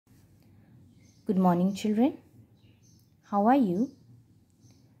Good morning, children. How are you?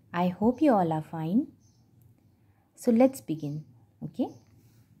 I hope you all are fine. So let's begin, okay?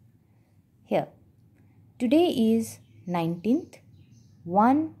 Here, today is 19th,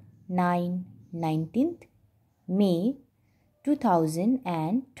 19th May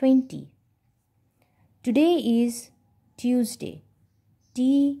 2020. Today is Tuesday,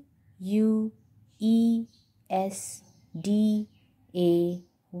 Tuesday,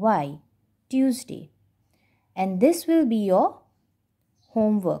 Tuesday. And this will be your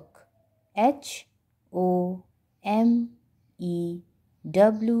homework, HOMEWORK,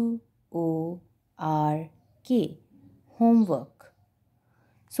 homework.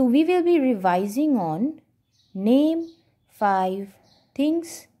 So we will be revising on name 5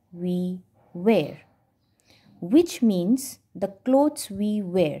 things we wear, which means the clothes we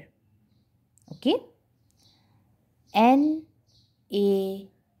wear. Okay? NAME,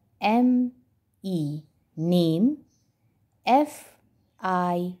 name. FIVE,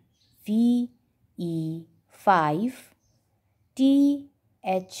 5.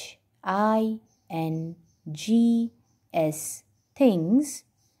 THINGS, things.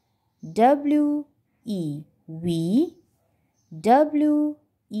 WEV,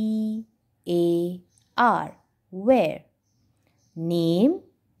 WEAR, wear. Name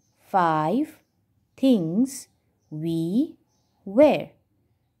 5 things we wear,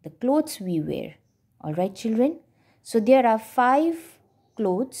 the clothes we wear. Alright, children? So there are 5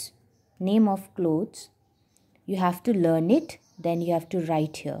 clothes, name of clothes. You have to learn it, then you have to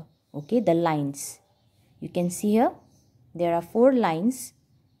write here, okay, the lines. You can see here, there are 4 lines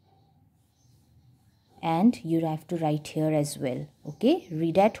and you have to write here as well, okay?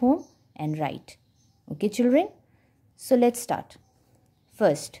 Read at home and write, okay, children? So let's start.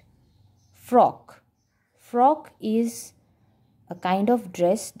 First, frock. Frock is a kind of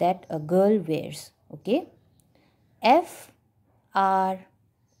dress that a girl wears, okay? FROCK,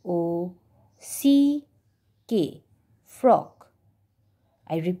 frock.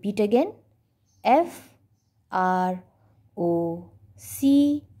 I repeat again, FROCK,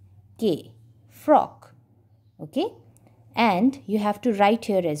 frock, okay? And you have to write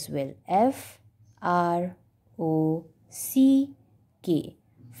here as well, FROCK,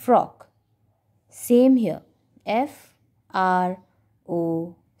 frock. Same here, FROCK,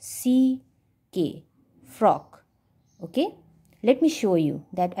 frock, okay? Let me show you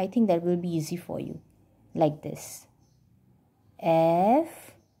that. I think that will be easy for you, like this. FROCK,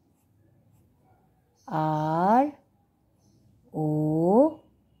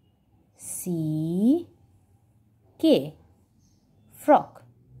 frock,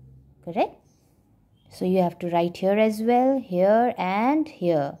 correct? So you have to write here as well, here and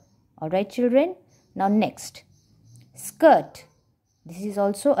here. Alright, children? Now next, skirt. This is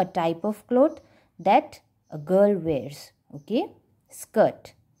also a type of cloth that a girl wears, okay?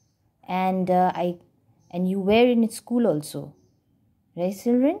 Skirt. And you wear in school also, right,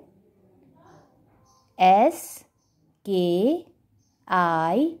 children? SKIRT,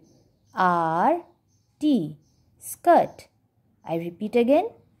 skirt. I repeat again,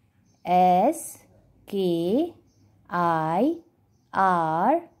 SKIRT,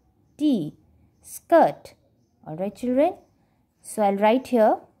 skirt. Alright, children? So I'll write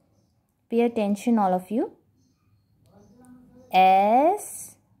here. Pay attention, all of you.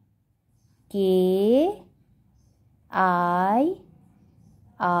 SKIRT,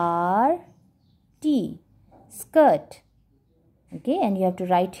 skirt. Okay, and you have to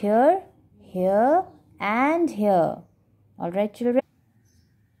write here, here and here. Alright, children?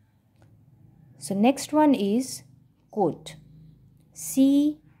 So next one is coat.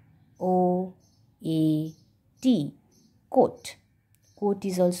 COAT, coat. Coat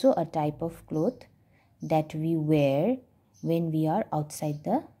is also a type of cloth that we wear when we are outside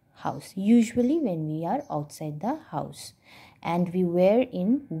the house. Usually when we are outside the house. And we wear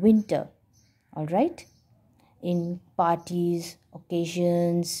in winter. Alright? In parties,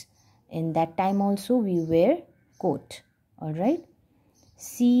 occasions, in that time also we wear coat. Alright?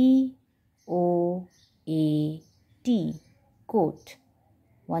 COAT, coat.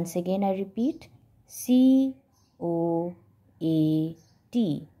 Once again I repeat, COAT,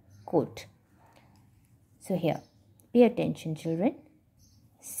 coat. So here, pay attention, children.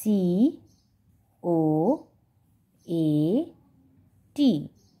 COAT,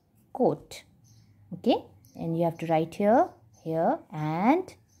 coat. Okay? And you have to write here, here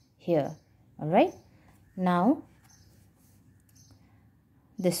and here. Alright? Now,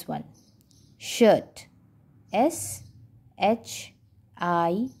 this one. Shirt. SHIRT,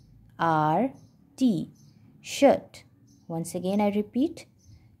 shirt. Once again I repeat,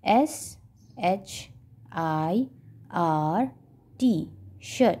 SHIRT.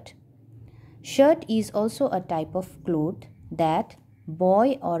 Shirt. Shirt is also a type of cloth that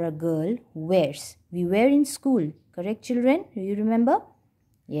boy or a girl wears. We wear in school. Correct, children? Do you remember?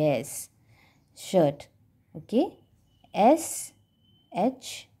 Yes. Shirt. Okay.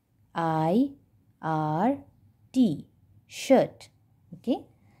 SHIRT. Shirt. Okay.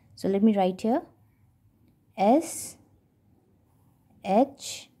 So let me write here. SHIRT.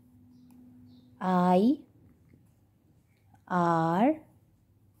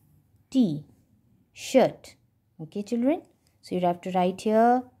 Shirt. Okay, children? So you have to write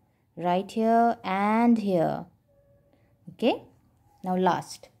here, and here. Okay? Now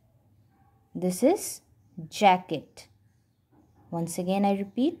last. This is jacket. Once again I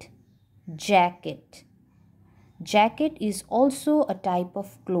repeat, jacket. Jacket is also a type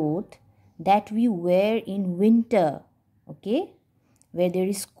of cloth that we wear in winter. Okay? Where there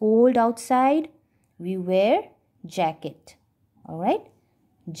is cold outside, we wear jacket. Alright?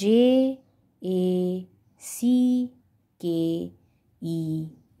 JACKET.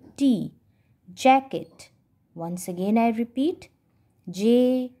 Jacket. Once again I repeat,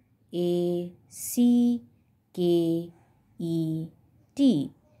 JACKET.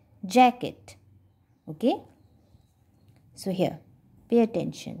 Jacket. Okay? So here, pay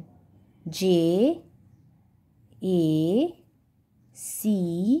attention. JACKET.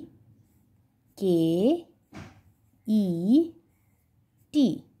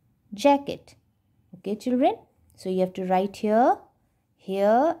 Jacket. Okay, children? So you have to write here,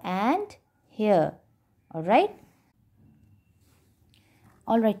 and here. Alright?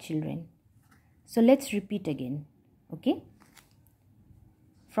 Alright, children. So let's repeat again. Okay?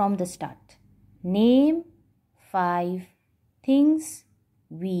 From the start. Name 5 things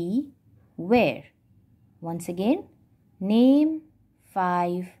we wear. Once again. Name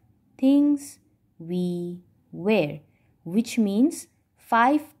 5 things we wear. Which means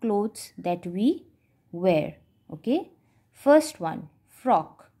 5 clothes that we wear. Okay. First one.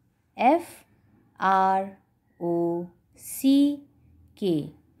 Frock. FROCK.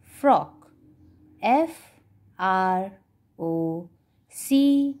 Frock. FROCK.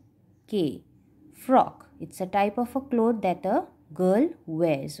 Frock. It's a type of a cloth that a girl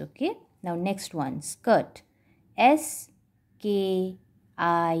wears. Okay. Now next one. Skirt. SKIRT.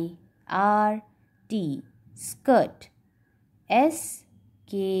 Skirt.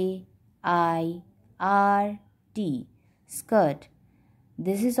 SKIRT. Skirt.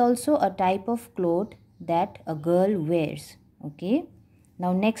 This is also a type of cloth that a girl wears. Okay.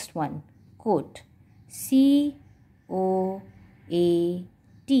 Now next one. Coat. COAT.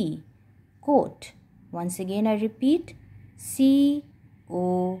 Coat. Once again I repeat. COAT.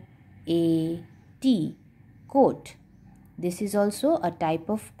 Coat. This is also a type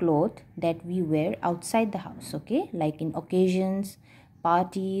of cloth that we wear outside the house. Okay. Like in occasions,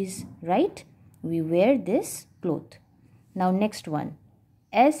 parties, right? We wear this cloth. Now next one.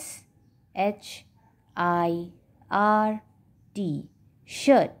 SHIRT.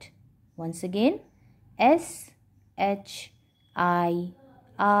 Shirt. Once again. SHIRT.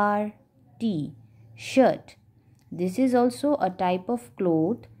 Shirt. This is also a type of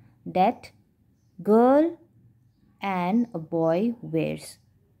cloth that girl and a boy wears.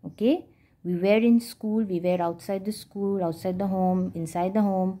 Okay. We wear in school, we wear outside the school, outside the home, inside the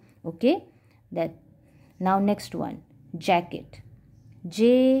home. Okay. That. Now next one. Jacket.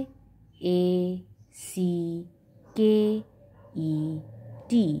 JACKET.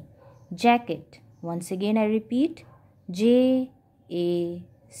 Jacket. Once again I repeat. JACKET.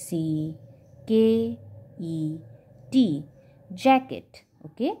 Jacket.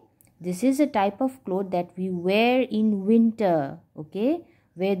 Okay. This is a type of cloth that we wear in winter. Okay.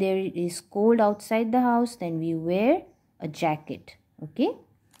 Where there is cold outside the house, then we wear a jacket. Okay.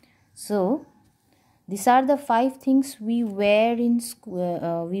 So these are the 5 things we wear in school.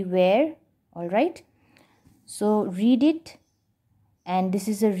 All right. So read it, and this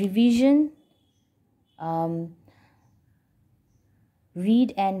is a revision.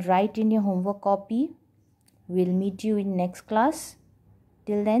 Read and write in your homework copy. We'll meet you in next class.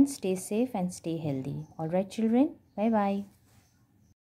 Till then, stay safe and stay healthy. All right, children. Bye-bye.